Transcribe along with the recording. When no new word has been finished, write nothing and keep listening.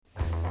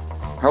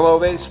Hello,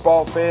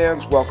 baseball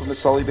fans. Welcome to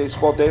Sully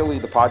Baseball Daily,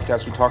 the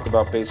podcast we talk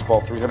about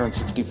baseball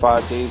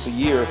 365 days a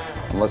year.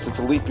 Unless it's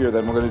a leap year,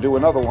 then we're going to do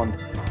another one.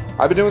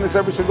 I've been doing this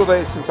every single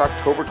day since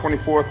October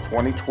 24th,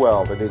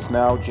 2012. It is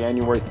now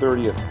January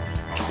 30th,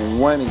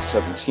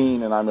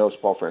 2017, and I'm your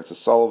host, Paul Francis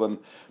Sullivan.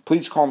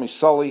 Please call me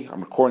Sully.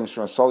 I'm recording this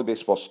from a Sully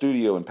Baseball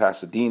studio in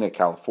Pasadena,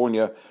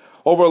 California,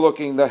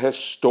 overlooking the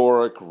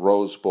historic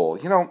Rose Bowl.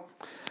 You know,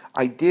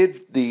 I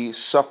did the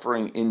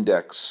Suffering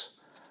Index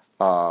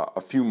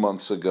a few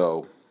months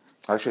ago.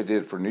 Actually, I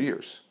did it for New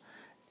Year's,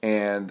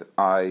 and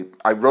I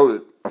wrote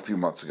it a few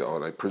months ago,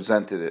 and I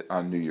presented it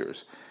on New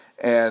Year's,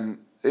 and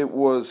it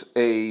was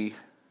a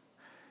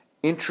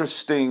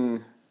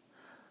interesting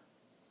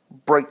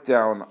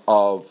breakdown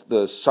of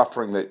the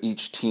suffering that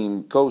each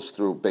team goes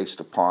through based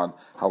upon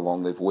how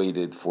long they've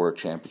waited for a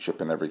championship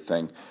and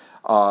everything.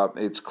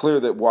 It's clear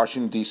that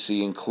Washington,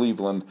 D.C. and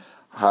Cleveland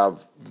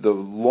have the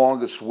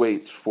longest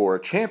waits for a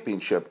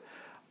championship.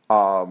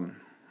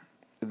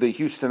 The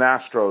Houston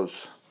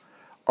Astros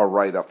are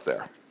right up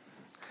there.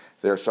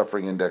 Their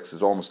suffering index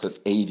is almost at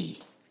 80.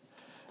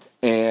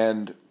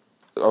 And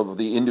of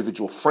the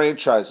individual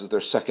franchises, they're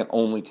second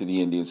only to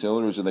the Indians. The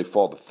only reason they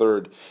fall to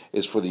third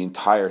is for the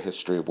entire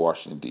history of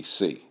Washington,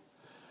 D.C.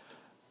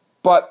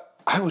 But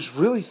I was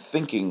really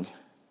thinking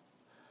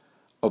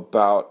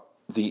about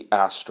the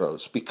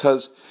Astros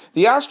because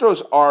the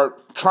Astros are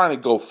trying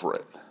to go for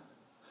it.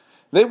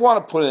 They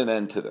want to put an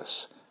end to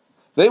this.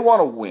 They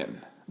want to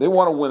win. They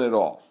want to win it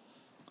all.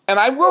 And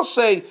I will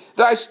say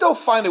that I still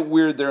find it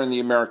weird they're in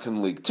the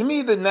American League. To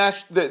me,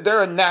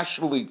 they're a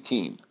National League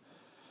team.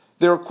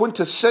 They're a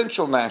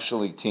quintessential National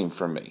League team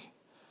for me.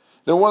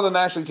 They're one of the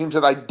National League teams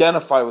that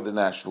identify with the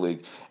National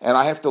League, and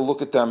I have to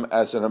look at them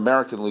as an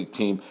American League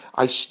team.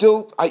 I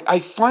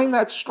find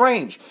that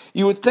strange.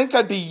 You would think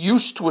I'd be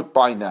used to it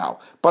by now,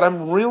 but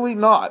I'm really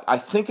not. I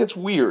think it's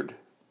weird.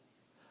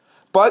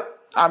 But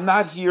I'm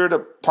not here to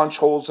punch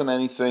holes in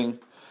anything.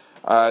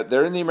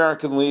 They're in the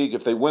American League.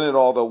 If they win it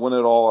all, they'll win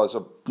it all as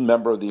a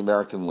member of the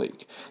American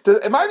League.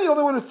 Am I the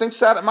only one who thinks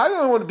that? Am I the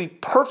only one to be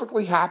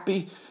perfectly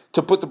happy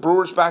to put the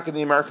Brewers back in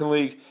the American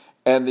League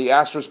and the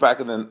Astros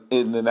back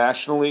in the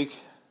National League?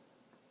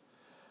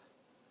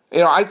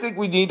 You know, I think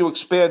we need to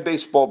expand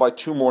baseball by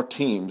two more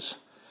teams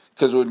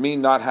because it would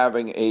mean not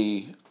having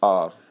a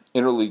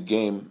interleague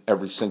game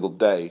every single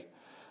day.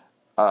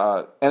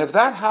 And if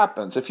that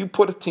happens, if you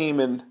put a team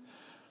in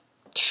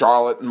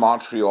Charlotte and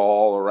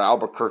Montreal or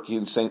Albuquerque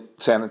and San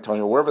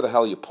Antonio, wherever the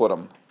hell you put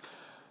them.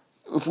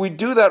 If we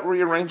do that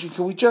rearranging,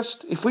 can we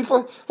just,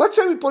 let's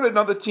say we put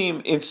another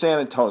team in San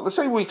Antonio. Let's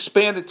say we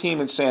expand a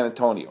team in San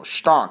Antonio.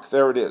 Stonk,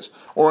 there it is.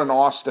 Or in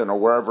Austin or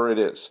wherever it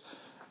is.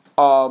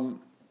 And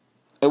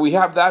we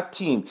have that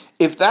team.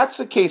 If that's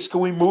the case,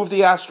 can we move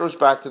the Astros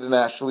back to the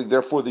National League?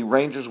 Therefore, the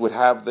Rangers would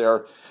have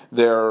their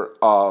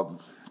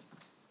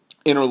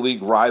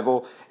interleague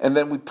rival. And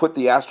then we put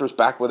the Astros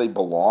back where they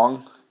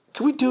belong.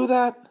 Can we do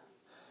that?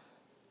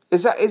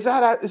 Is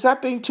that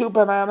being too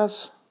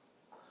bananas?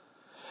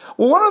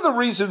 Well, one of the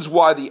reasons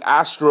why the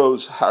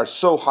Astros are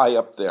so high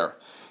up there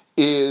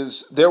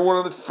is they're one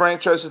of the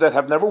franchises that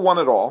have never won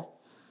it all.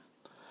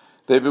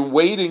 They've been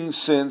waiting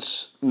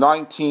since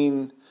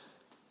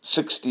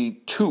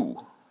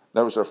 1962.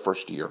 That was their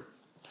first year.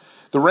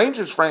 The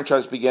Rangers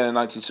franchise began in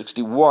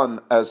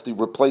 1961 as the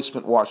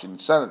replacement Washington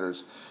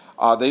Senators.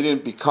 They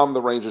didn't become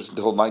the Rangers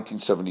until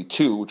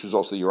 1972, which was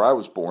also the year I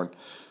was born.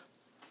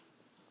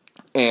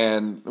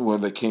 And when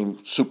they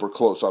came super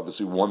close,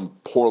 obviously one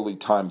poorly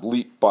timed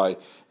leap by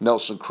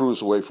Nelson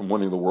Cruz away from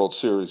winning the World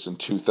Series in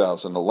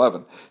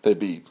 2011. They'd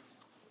be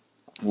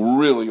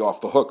really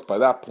off the hook by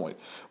that point.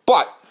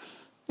 But,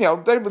 you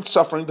know, they've been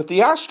suffering. But the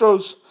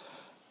Astros,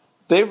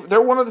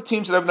 they're one of the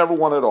teams that have never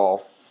won it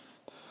all.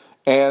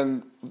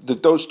 And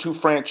those two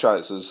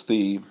franchises,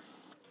 the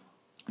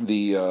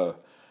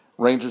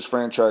Rangers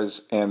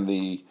franchise and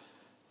the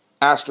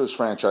Astros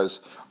franchise,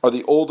 are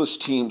the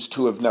oldest teams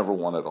to have never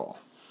won it all.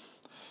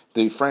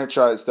 The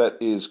franchise that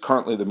is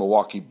currently the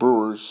Milwaukee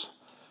Brewers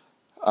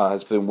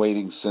has been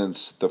waiting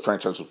since the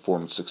franchise was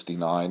formed in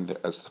 1969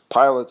 as the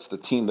Pilots. The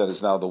team that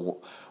is now the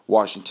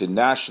Washington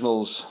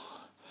Nationals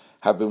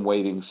have been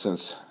waiting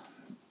since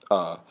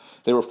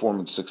they were formed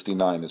in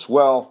 1969 as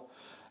well.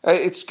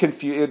 It's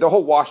confusing. The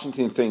whole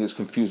Washington thing is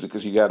confusing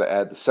because you got to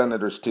add the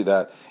Senators to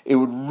that. It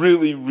would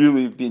really,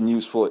 really have been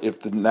useful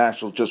if the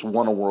Nationals just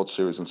won a World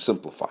Series and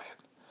simplify it.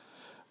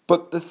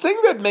 But the thing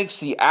that makes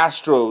the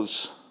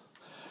Astros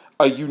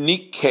a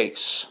unique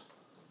case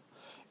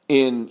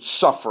in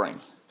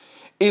suffering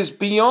is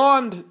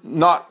beyond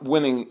not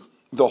winning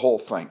the whole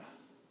thing,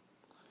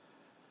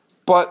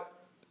 but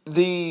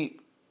the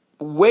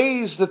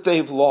ways that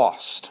they've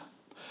lost.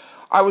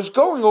 I was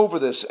going over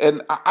this,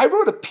 and I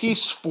wrote a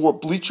piece for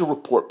Bleacher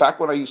Report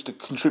back when I used to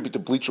contribute to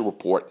Bleacher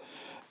Report,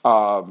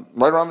 right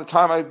around the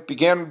time I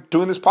began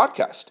doing this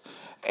podcast.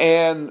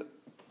 And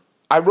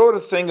I wrote a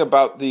thing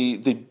about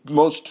the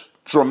most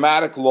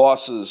dramatic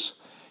losses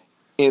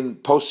in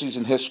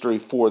postseason history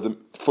for the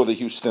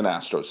Houston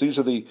Astros. These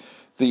are the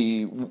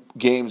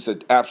games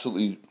that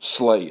absolutely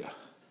slay you.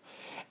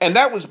 And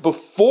that was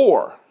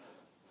before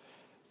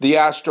the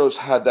Astros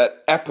had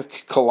that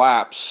epic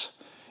collapse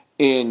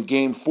in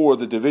Game 4 of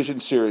the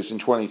Division Series in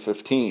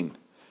 2015,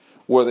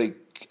 where they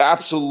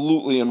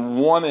absolutely in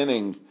one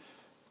inning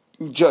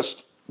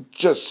just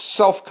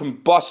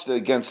self-combusted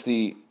against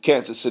the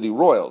Kansas City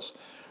Royals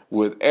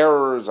with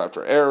errors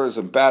after errors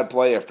and bad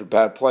play after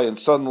bad play, and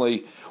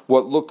suddenly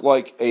what looked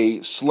like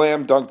a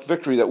slam dunk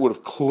victory that would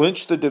have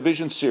clinched the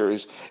division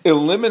series,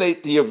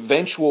 eliminate the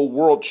eventual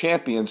world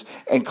champions,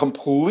 and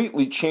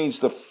completely change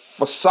the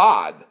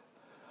facade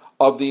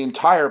of the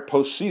entire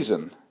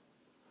postseason,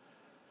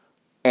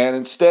 and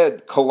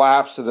instead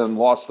collapsed and then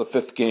lost the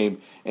fifth game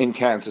in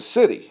Kansas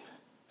City.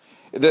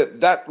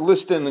 That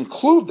list didn't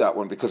include that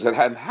one because it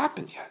hadn't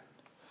happened yet.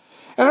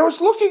 And I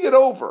was looking it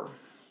over,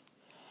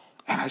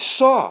 and I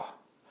saw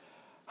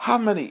how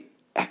many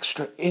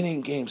extra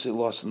inning games they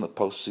lost in the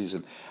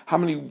postseason, how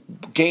many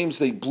games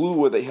they blew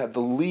where they had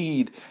the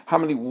lead, how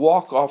many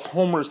walk-off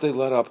homers they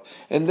let up,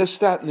 and this,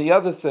 that, and the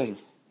other thing.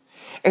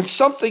 And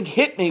something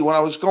hit me when I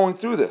was going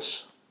through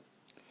this.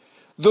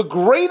 The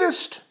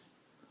greatest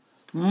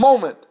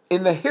moment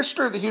in the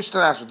history of the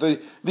Houston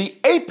Astros, the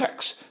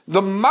apex,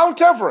 the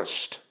Mount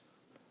Everest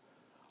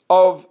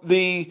of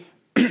the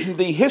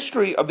the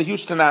history of the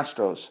Houston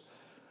Astros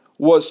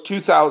was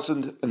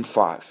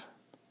 2005.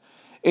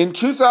 In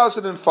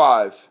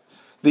 2005,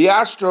 the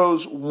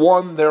Astros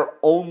won their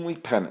only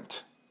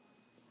pennant.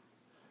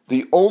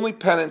 The only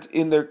pennant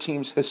in their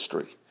team's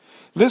history.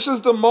 This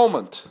is the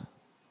moment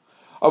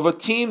of a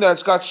team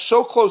that's got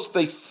so close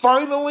they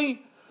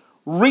finally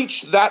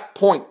reached that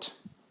point.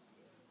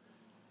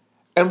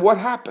 And what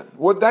happened?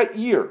 What that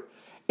year?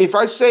 If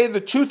I say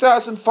the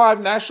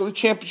 2005 National League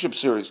Championship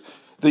Series,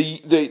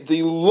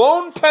 the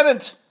lone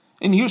pennant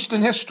in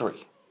Houston history,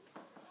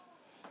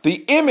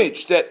 the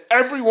image that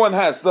everyone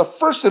has, the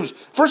first image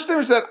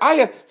that I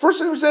have,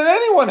 first image that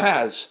anyone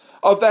has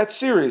of that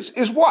series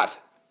is what?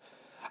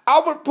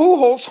 Albert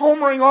Pujols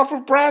homering off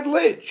of Brad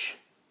Lidge.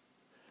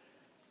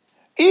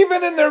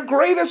 Even in their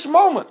greatest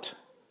moment,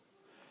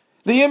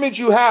 the image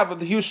you have of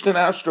the Houston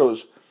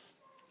Astros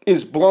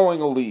is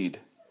blowing a lead,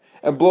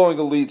 and blowing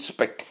a lead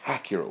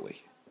spectacularly.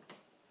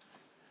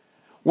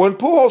 When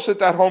Pujols hit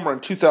that homer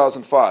in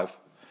 2005,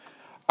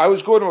 I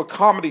was going to a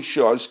comedy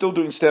show. I was still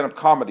doing stand-up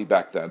comedy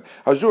back then.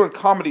 I was doing a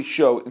comedy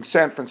show in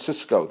San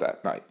Francisco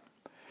that night.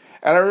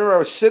 And I remember I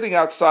was sitting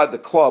outside the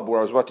club where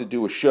I was about to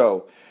do a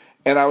show,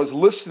 and I was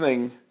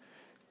listening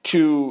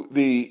to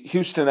the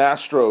Houston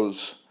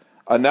Astros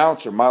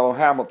announcer, Milo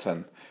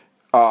Hamilton,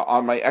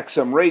 on my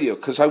XM radio,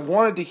 because I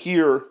wanted to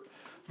hear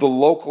the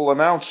local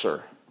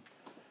announcer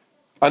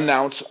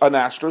announce an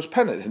Astros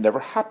pennant. It had never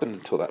happened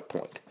until that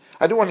point.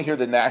 I didn't want to hear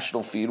the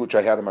national feed, which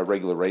I had on my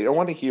regular radio. I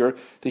wanted to hear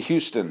the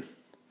Houston.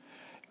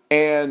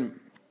 And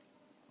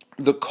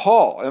the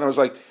call, and I was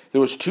like,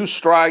 there was 2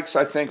 strikes,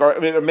 I think, or I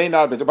mean, it may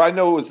not have been, but I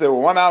know it was they were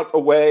 1 out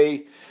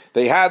away.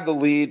 They had the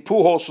lead.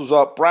 Pujols was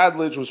up. Brad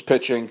Lidge was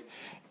pitching.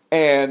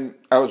 And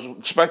I was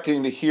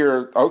expecting to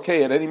hear,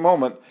 okay, at any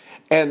moment.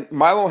 And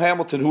Milo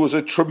Hamilton, who was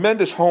a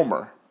tremendous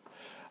homer,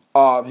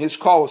 his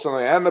call was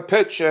something, and the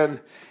pitch, and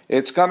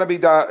it's going to be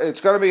high, and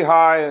it's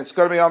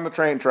going to be on the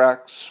train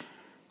tracks.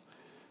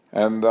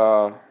 And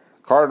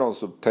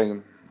Cardinals have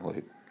taken the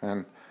lead.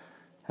 And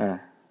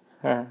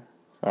I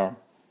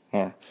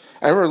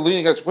remember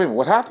leaning against, wait a minute,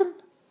 what happened?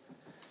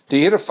 Did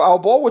he hit a foul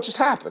ball? What just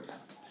happened?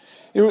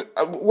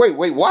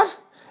 Wait, what?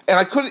 And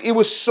I couldn't. It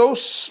was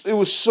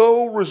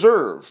so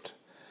reserved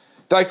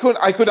that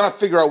I could not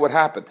figure out what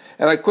happened.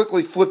 And I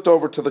quickly flipped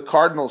over to the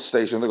Cardinals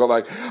station. They go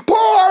like,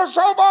 "Poor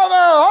someone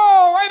there!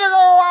 Oh, way to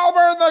go,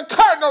 Albert! The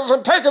Cardinals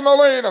have taken the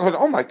lead." I went,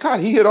 "Oh my God,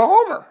 he hit a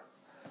homer!"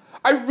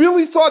 I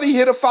really thought he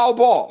hit a foul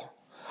ball.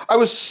 I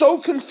was so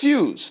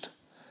confused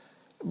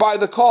by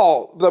the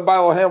call that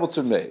Milo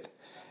Hamilton made,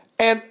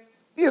 and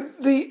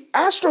the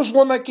Astros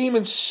won that game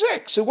in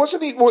 6. It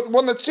wasn't even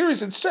won that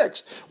series in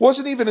 6. It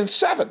wasn't even in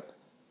 7.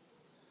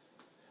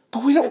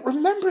 But we don't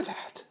remember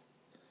that.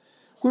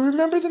 We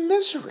remember the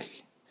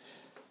misery.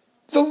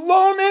 The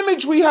lone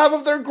image we have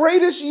of their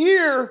greatest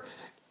year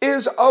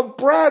is of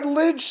Brad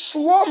Lidge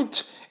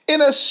slumped in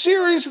a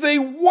series they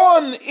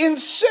won in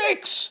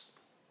 6.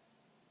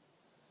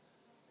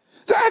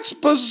 That's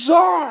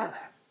bizarre.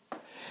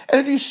 And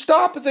if you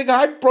stop and think,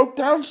 I broke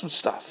down some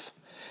stuff.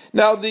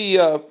 Now,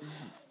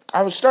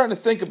 I was starting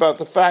to think about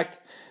the fact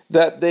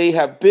that they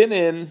have been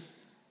in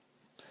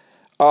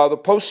the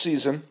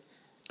postseason,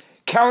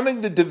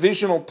 counting the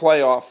divisional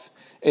playoff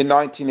in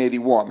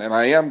 1981, and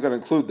I am going to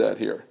include that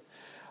here,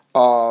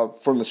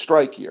 from the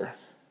strike year.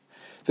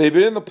 They've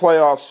been in the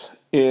playoffs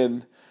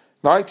in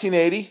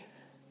 1980,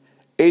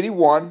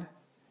 81,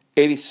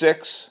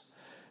 86,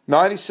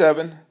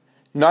 97,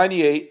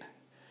 98,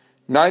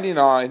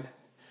 99,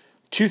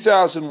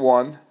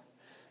 2001,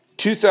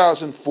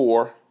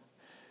 2004,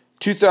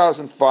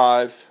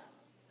 2005,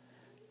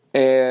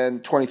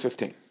 and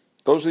 2015.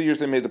 Those are the years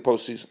they made the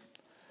postseason.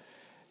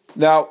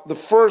 Now, the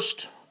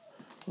first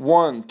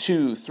 1,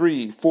 2,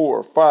 3,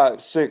 4,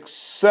 5, 6,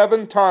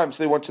 7 times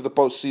they went to the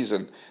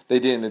postseason, they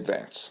didn't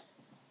advance.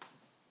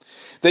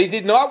 They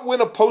did not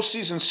win a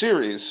postseason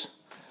series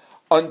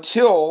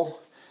until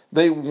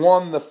they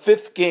won the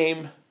 5th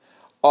game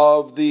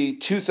of the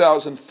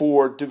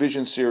 2004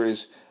 Division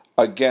Series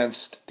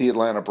against the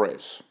Atlanta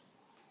Braves.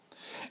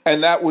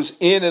 And that was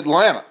in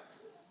Atlanta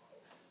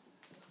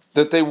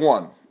that they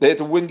won. They had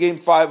to win Game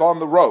 5 on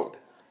the road.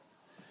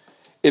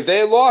 If they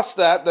had lost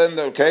that, then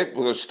okay,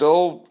 well, they're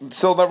still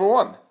never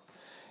won.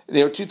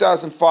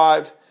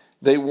 2005,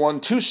 they won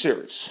 2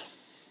 series.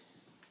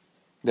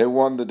 They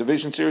won the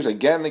Division Series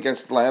again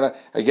against Atlanta,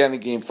 again in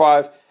Game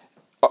 5.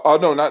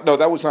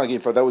 That was not Game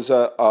 5. That was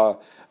the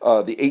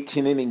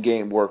 18-inning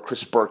game where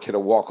Chris Burke hit a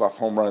walk-off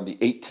home run in the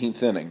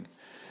 18th inning.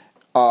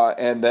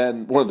 And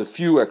then one of the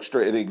few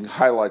extra inning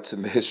highlights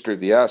in the history of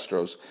the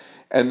Astros.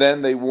 And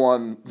then they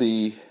won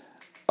the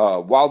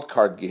wild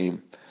card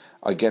game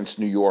against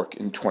New York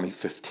in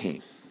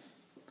 2015.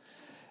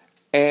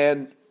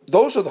 And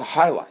those are the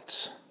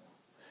highlights.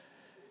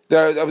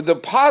 The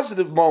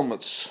positive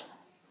moments,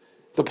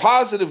 the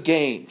positive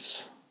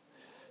games,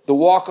 the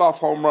walk-off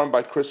home run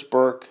by Chris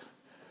Burke,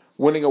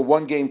 winning a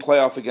 1-game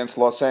playoff against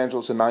Los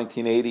Angeles in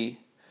 1980,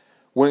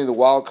 winning the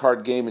wild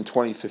card game in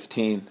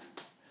 2015.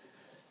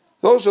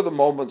 Those are the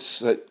moments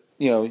that,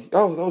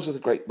 those are the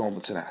great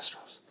moments in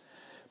Astros.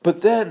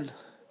 But then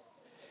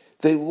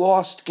they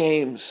lost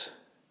games.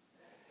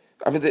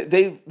 I mean,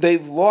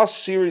 they've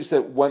lost series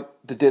that went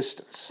the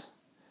distance.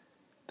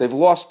 They've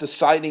lost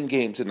deciding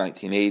games in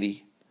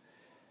 1980,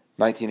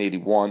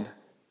 1981,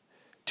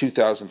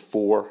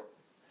 2004,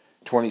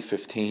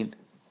 2015.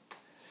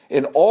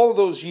 In all of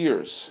those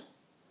years,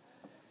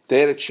 they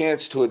had a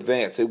chance to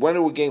advance. They went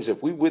into games,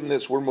 if we win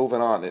this, we're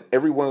moving on. And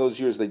every one of those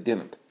years, they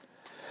didn't.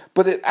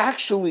 But it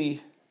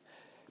actually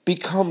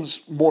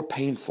becomes more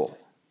painful.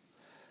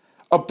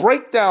 A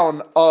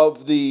breakdown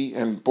of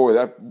and boy,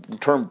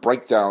 that term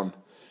breakdown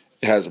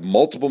has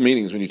multiple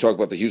meanings when you talk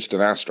about the Houston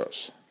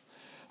Astros.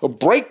 A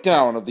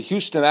breakdown of the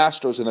Houston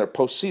Astros in their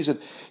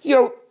postseason.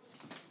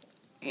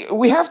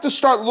 We have to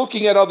start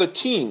looking at other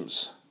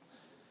teams.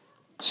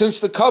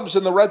 Since the Cubs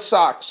and the Red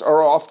Sox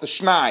are off the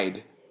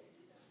schneid,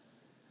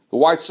 the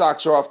White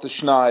Sox are off the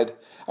schneid.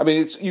 I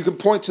mean, you can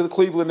point to the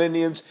Cleveland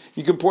Indians.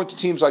 You can point to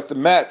teams like the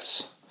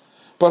Mets.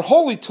 But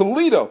holy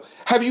Toledo,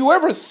 have you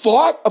ever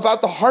thought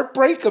about the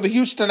heartbreak of a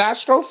Houston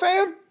Astro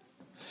fan?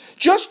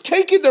 Just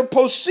taking their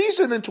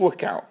postseason into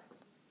account.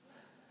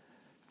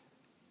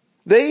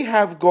 They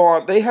have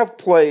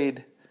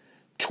played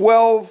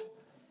 12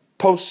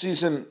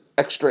 postseason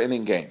extra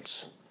inning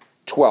games.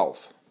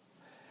 12.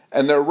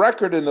 And their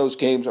record in those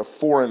games are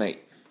 4-8.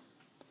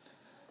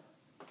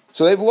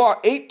 So they've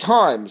lost 8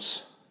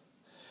 times.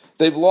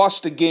 They've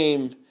lost a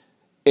game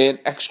in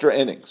extra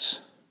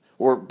innings.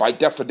 Or by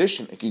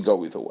definition, it can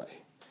go either way.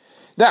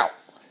 Now,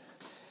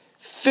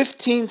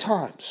 15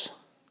 times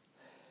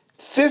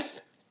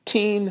they've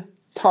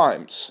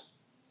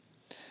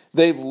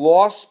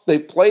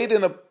played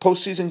in a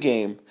postseason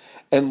game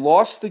and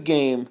lost the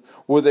game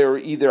where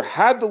they either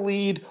had the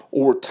lead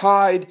or were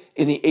tied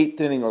in the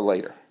 8th inning or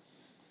later.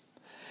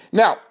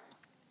 Now,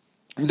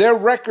 their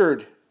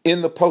record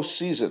in the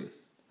postseason,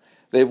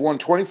 they've won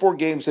 24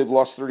 games, they've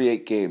lost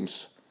 38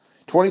 games,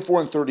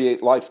 24 and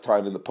 38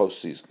 lifetime in the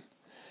postseason.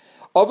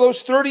 Of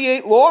those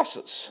 38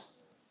 losses,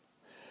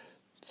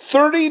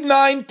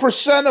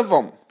 39% of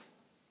them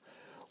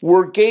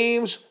were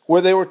games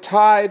where they were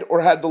tied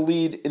or had the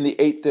lead in the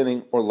 8th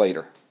inning or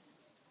later.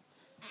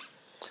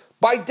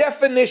 By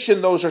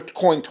definition, those are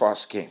coin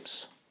toss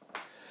games.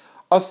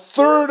 A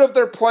third of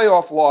their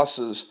playoff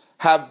losses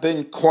have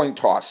been coin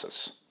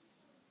tosses.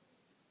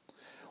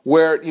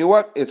 Where,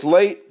 it's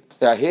late,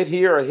 a hit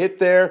here, a hit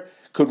there,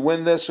 could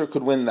win this or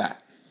could win that.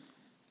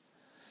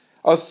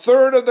 A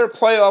third of their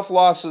playoff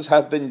losses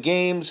have been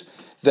games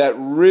that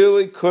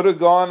really could have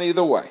gone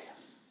either way.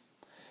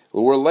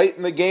 We're late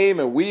in the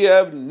game and we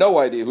have no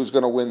idea who's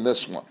going to win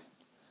this one.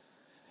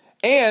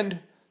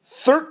 And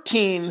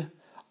 13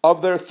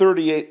 of their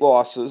 38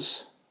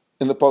 losses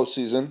in the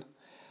postseason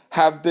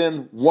have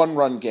been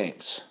one-run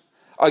games.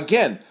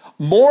 Again,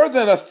 more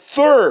than a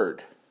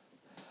third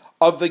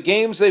of the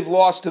games they've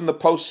lost in the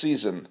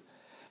postseason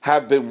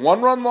have been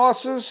one-run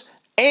losses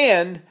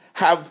and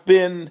have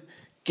been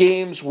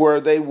games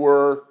where they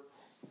had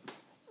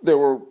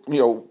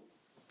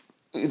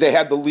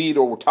the lead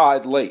or were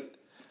tied late.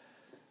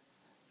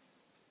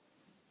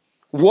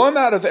 1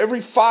 out of every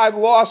 5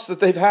 losses that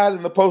they've had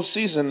in the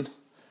postseason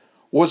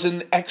was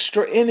in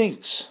extra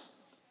innings.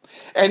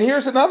 And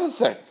here's another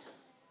thing.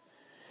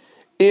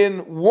 In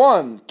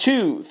 1,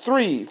 2,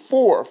 3,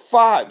 4,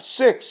 5,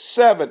 6,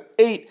 7,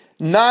 8,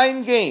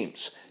 9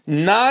 games,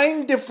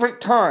 9 different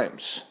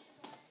times,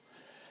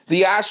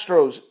 the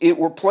Astros,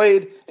 were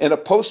played in a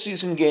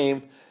postseason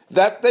game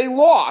that they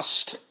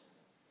lost,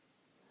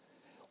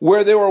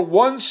 where they were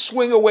one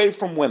swing away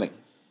from winning.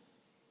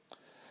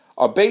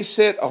 A base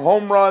hit, a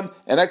home run,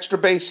 an extra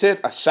base hit,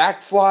 a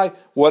sac fly,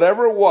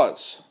 whatever it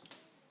was.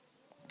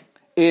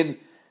 In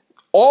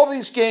all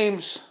these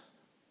games,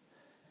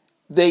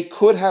 they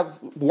could have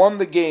won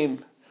the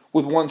game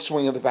with one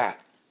swing of the bat.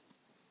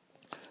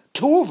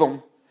 2 of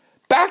them,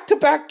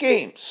 back-to-back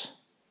games,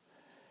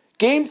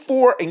 Game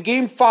 4 and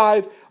Game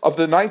 5 of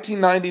the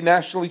 1990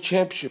 National League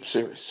Championship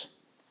Series.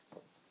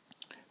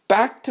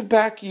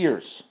 Back-to-back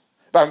years.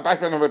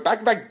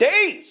 Back-to-back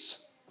days.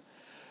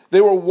 They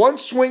were one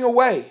swing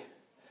away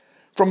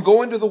from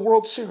going to the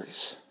World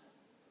Series.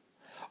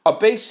 A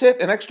base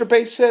hit, an extra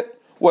base hit,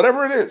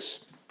 whatever it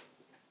is.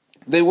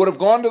 They would have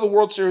gone to the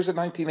World Series in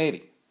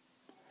 1980.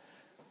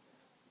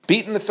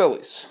 Beaten the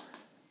Phillies.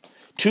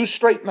 2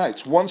 straight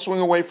nights, one swing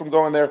away from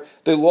going there.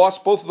 They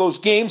lost both of those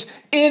games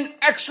in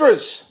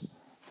extras.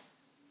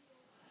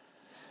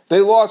 They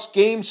lost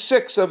Game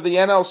 6 of the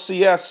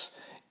NLCS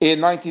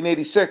in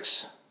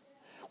 1986,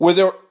 where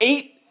there were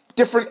 8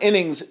 different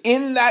innings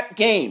in that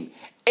game.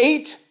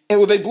 8,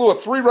 and they blew a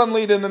 3-run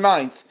lead in the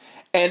 9th,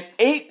 and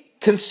 8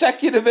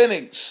 consecutive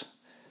innings.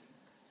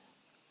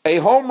 A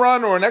home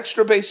run or an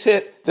extra base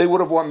hit, they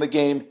would have won the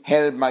game,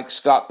 handed Mike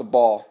Scott the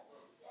ball.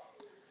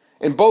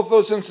 In both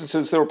those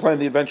instances, they were playing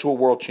the eventual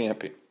world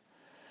champion.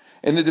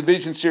 In the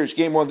division series,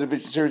 Game 1 of the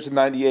division series in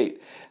 98,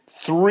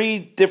 3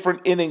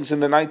 different innings in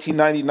the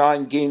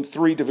 1999 Game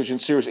 3 division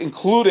series,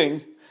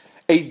 including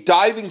a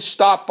diving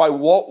stop by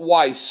Walt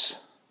Weiss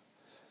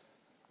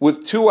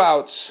with 2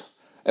 outs,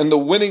 and the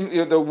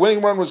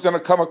winning run was going to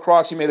come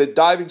across. He made a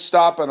diving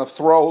stop and a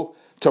throw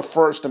to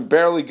first and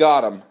barely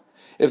got him.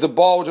 If the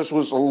ball just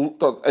was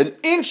an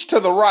inch to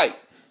the right,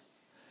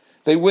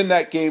 they win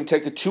that game,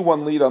 take a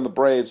 2-1 lead on the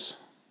Braves.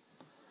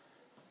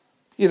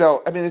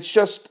 It's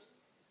just,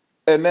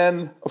 and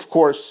then, of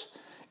course,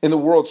 in the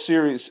World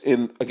Series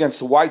against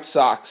the White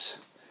Sox,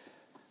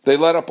 they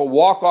let up a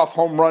walk-off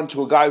home run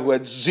to a guy who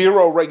had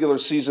 0 regular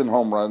season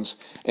home runs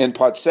in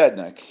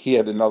Podsednik. He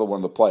had another one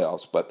in the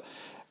playoffs.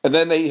 And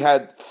then they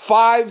had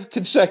 5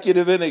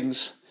 consecutive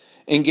innings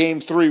in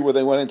Game 3 where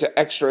they went into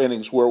extra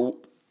innings where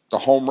a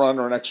home run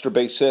or an extra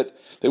base hit,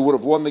 they would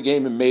have won the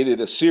game and made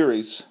it a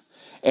series.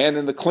 And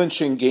in the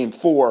clinching Game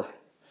 4,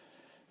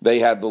 they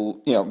had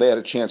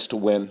a chance to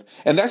win.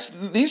 And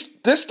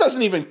this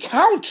doesn't even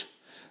count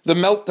the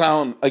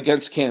meltdown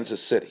against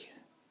Kansas City.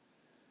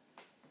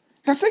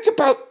 Now think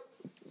about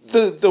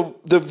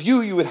the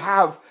view you would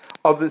have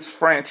of this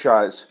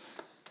franchise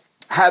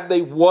had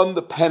they won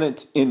the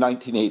pennant in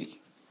 1980.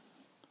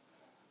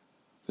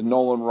 The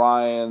Nolan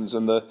Ryans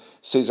and the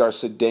Cesar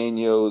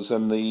Cedeños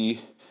and the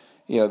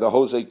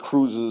Jose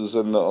Cruzes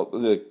and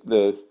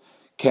the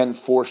Ken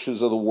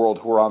Forsches of the world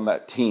who were on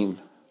that team.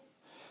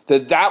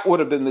 That would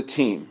have been the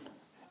team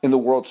in the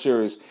World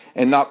Series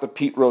and not the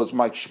Pete Rose,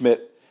 Mike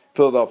Schmidt,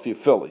 Philadelphia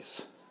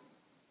Phillies.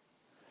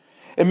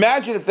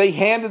 Imagine if they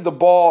handed the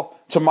ball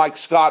to Mike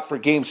Scott for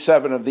Game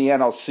 7 of the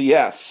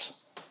NLCS,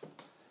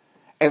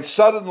 and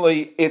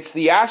suddenly it's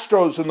the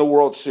Astros in the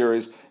World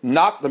Series,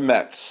 not the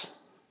Mets.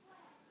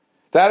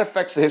 That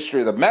affects the history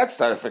of the Mets,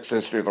 that affects the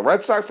history of the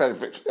Red Sox, that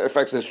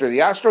affects the history of the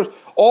Astros,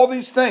 all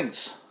these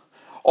things.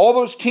 All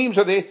those teams,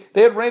 they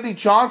had Randy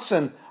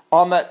Johnson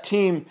on that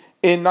team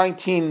in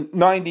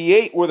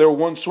 1998 where they were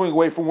one swing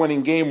away from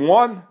winning Game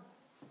 1.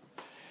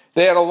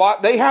 They had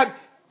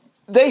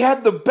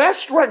the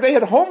best record. They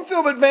had home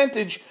field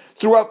advantage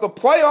throughout the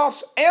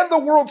playoffs and the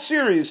World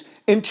Series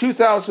in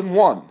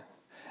 2001.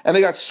 And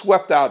they got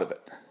swept out of it.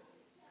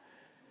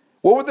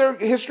 What would their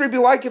history be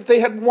like if they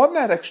had won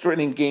that extra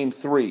inning Game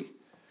 3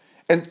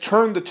 and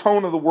turned the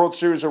tone of the World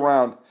Series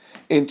around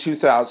in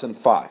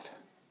 2005?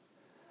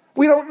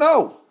 We don't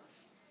know.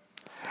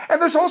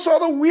 And there's also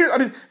other weird,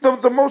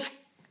 the most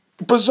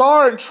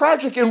bizarre and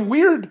tragic and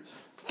weird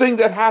thing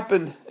that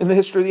happened in the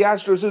history of the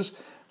Astros is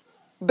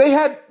they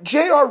had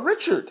J.R.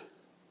 Richard,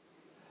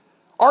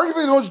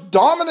 arguably the most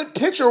dominant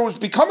pitcher, was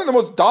becoming the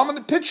most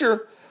dominant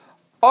pitcher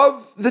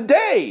of the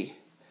day,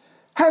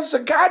 has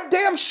a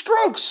goddamn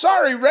stroke.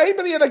 Sorry, Ray,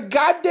 but he had a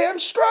goddamn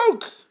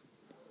stroke.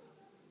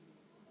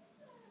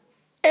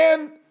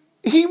 And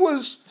he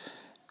was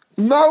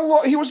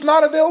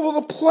not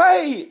available to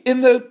play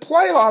in the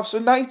playoffs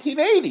in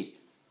 1980.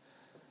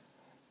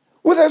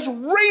 With as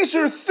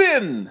razor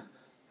thin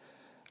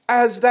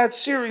as that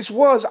series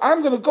was,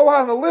 I'm going to go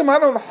out on a limb. I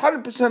don't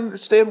 100%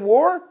 understand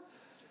WAR.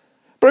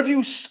 But if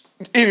you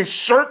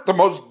insert the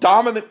most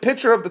dominant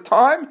pitcher of the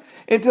time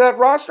into that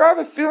roster, I have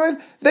a feeling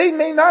they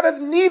may not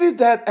have needed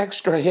that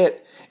extra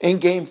hit in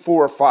Game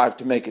 4 or 5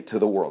 to make it to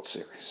the World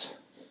Series.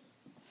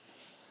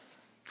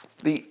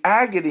 The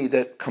agony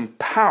that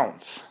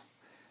compounds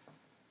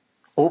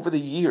over the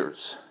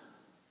years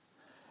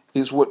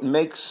is what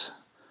makes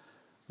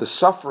the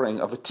suffering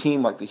of a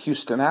team like the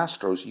Houston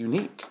Astros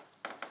unique.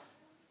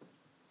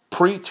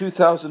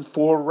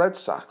 Pre-2004 Red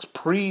Sox,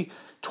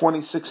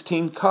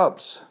 pre-2016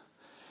 Cubs.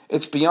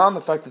 It's beyond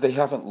the fact that they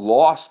haven't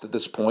lost at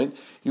this point.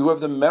 You have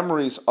the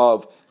memories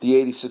of the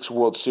 86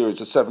 World Series,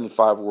 the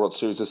 75 World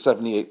Series, the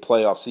 78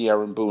 playoffs, the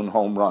Aaron Boone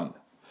home run.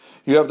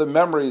 You have the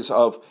memories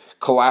of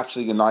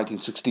collapsing in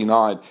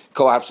 1969,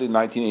 collapsing in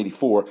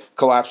 1984,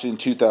 collapsing in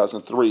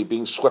 2003,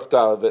 being swept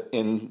out of it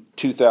in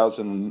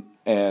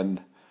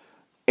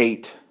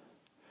 2008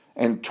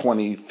 and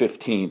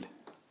 2015.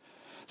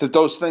 That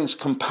those things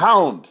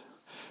compound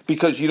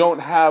because you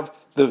don't have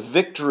the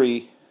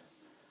victory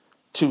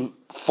to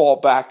fall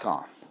back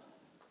on.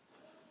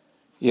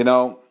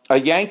 a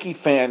Yankee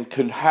fan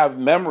can have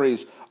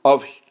memories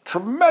of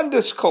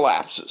tremendous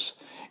collapses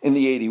in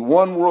the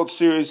 81 World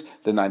Series,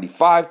 the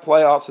 95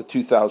 playoffs, the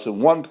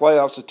 2001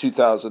 playoffs, the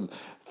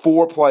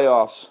 2004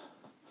 playoffs.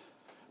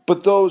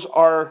 But those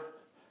are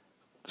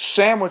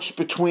sandwiched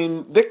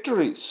between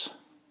victories.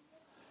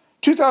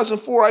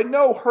 2004, I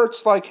know,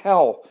 hurts like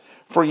hell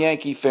for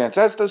Yankee fans,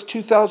 as does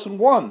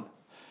 2001.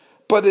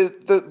 But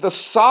the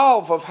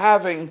solve of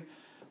having,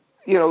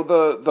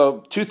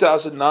 the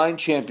 2009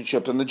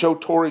 championship and the Joe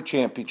Torre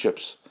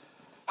championships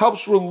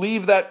helps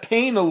relieve that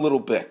pain a little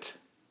bit.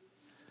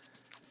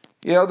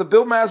 The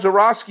Bill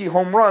Mazeroski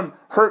home run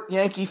hurt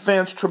Yankee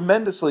fans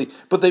tremendously,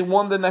 but they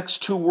won the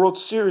next two World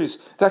Series.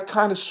 That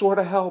kind of sort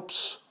of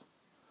helps.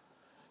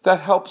 That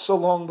helps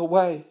along the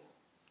way.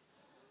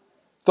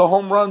 The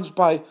home runs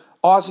by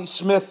Ozzie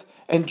Smith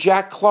and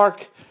Jack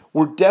Clark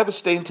were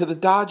devastating to the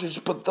Dodgers,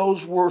 but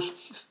those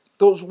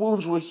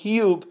wounds were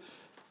healed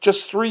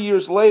just 3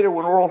 years later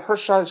when Orel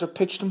Hershiser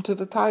pitched them to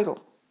the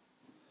title.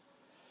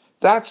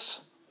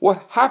 That's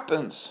what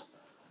happens.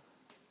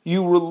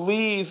 You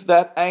relieve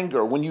that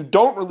anger. When you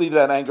don't relieve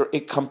that anger,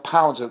 it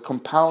compounds. It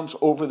compounds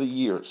over the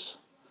years.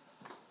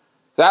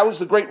 That was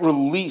the great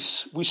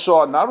release we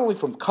saw not only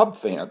from Cub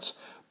fans,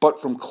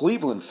 but from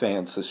Cleveland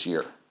fans this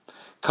year.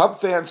 Cub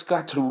fans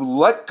got to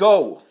let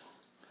go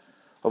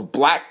of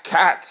Black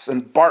Cats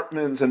and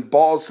Bartmans and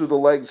balls through the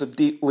legs of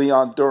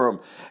Leon Durham.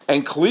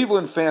 And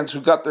Cleveland fans who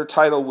got their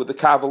title with the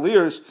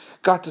Cavaliers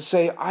got to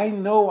say, I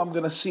know I'm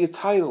going to see a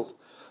title.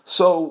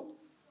 So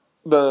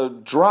the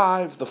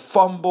drive, the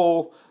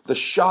fumble, the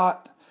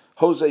shot,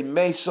 Jose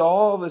Mesa,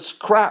 all this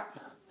crap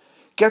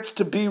gets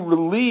to be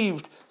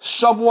relieved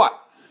somewhat.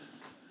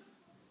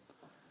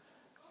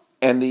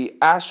 And the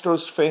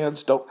Astros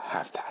fans don't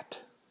have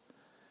that.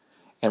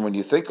 And when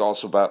you think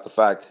also about the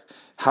fact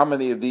how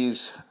many of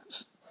these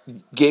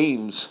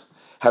games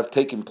have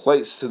taken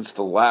place since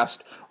the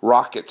last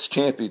Rockets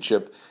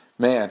championship,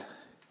 man,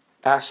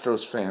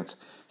 Astros fans,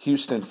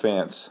 Houston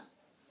fans,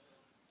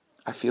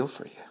 I feel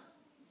for you.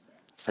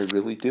 I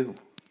really do.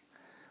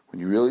 When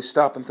you really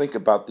stop and think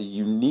about the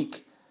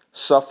unique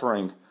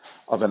suffering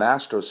of an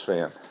Astros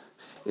fan,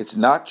 it's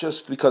not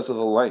just because of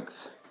the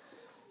length.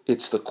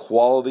 It's the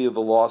quality of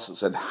the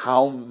losses and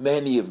how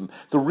many of them.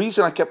 The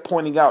reason I kept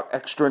pointing out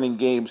extra inning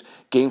games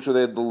where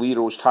they had the lead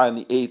or was tied in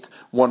the eighth,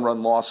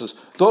 one-run losses,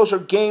 those are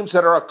games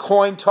that are a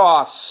coin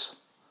toss.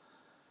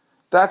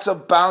 That's a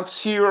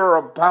bounce here or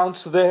a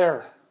bounce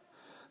there.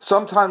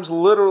 Sometimes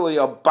literally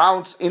a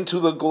bounce into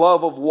the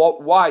glove of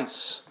Walt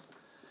Weiss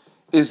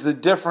is the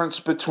difference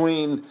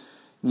between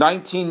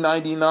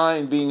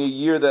 1999 being a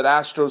year that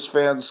Astros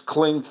fans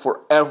cling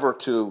forever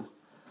to,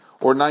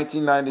 or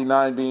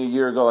 1999 being a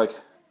year ago like,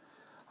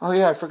 oh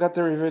yeah, I forgot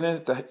they were even in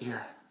it that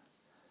year.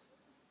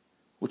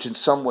 Which in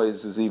some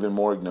ways is even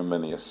more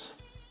ignominious.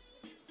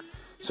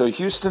 So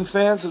Houston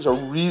fans, there's a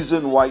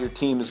reason why your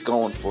team is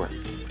going for it.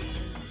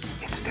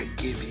 It's to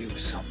give you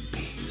some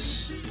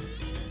peace.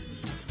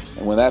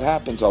 And when that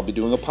happens, I'll be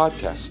doing a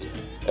podcast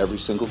every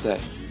single day.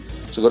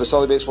 So go to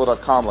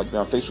SullyBaseball.com, like me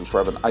on Facebook,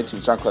 subscribe on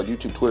iTunes, SoundCloud,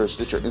 YouTube, Twitter,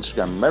 Stitcher,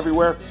 Instagram, I'm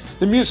everywhere.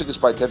 The music is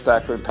by Ted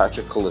Thacker and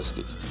Patrick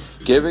Kaliski.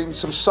 Giving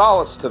some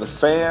solace to the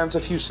fans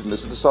of Houston.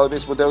 This is the Sully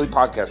Baseball Daily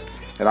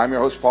Podcast, and I'm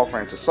your host, Paul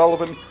Francis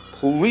Sullivan.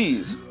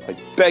 Please, I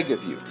beg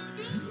of you,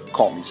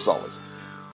 call me Sully.